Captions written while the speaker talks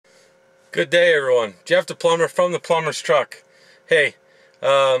Good day, everyone. Jeff the Plumber from the Plumber's Truck. Hey,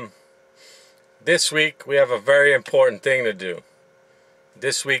 this week we have a very important thing to do.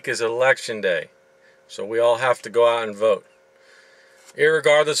 This week is election day, so we all have to go out and vote.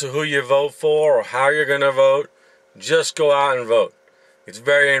 Irregardless of who you vote for or how you're going to vote, just go out and vote. It's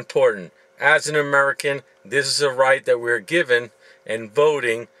very important. As an American, this is a right that we're given, and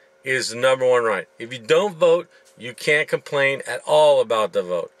voting is the number one right. If you don't vote, you can't complain at all about the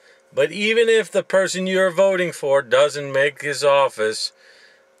vote. But even if the person you're voting for doesn't make his office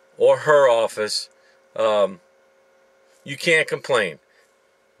or her office, you can't complain.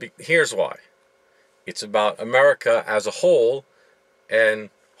 Here's why. It's about America as a whole, and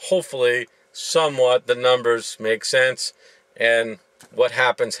hopefully, somewhat, the numbers make sense, and what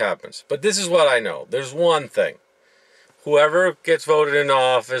happens, happens. But this is what I know. There's one thing. Whoever gets voted into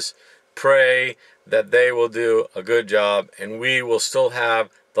office, pray that they will do a good job, and we will still have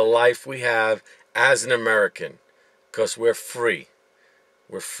the life we have as an American, because we're free.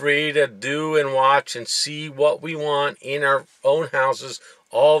 We're free to do and watch and see what we want in our own houses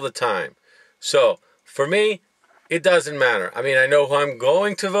all the time. So, for me, it doesn't matter. I mean, I know who I'm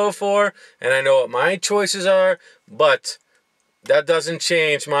going to vote for, and I know what my choices are, but that doesn't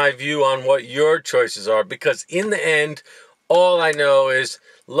change my view on what your choices are, because in the end, all I know is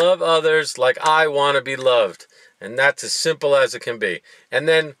love others like I want to be loved. And that's as simple as it can be. And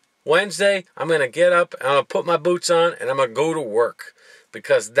then Wednesday, I'm going to get up, I'm going to put my boots on, and I'm going to go to work.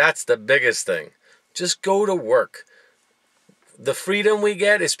 Because that's the biggest thing. Just go to work. The freedom we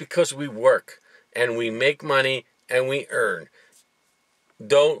get is because we work. And we make money, and we earn.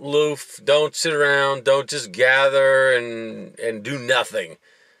 Don't loof, don't sit around, don't just gather and do nothing.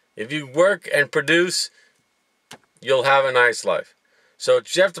 If you work and produce, you'll have a nice life. So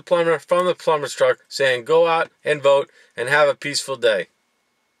it's Jeff the Plumber from the Plumber's Truck saying go out and vote and have a peaceful day.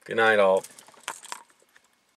 Good night, all.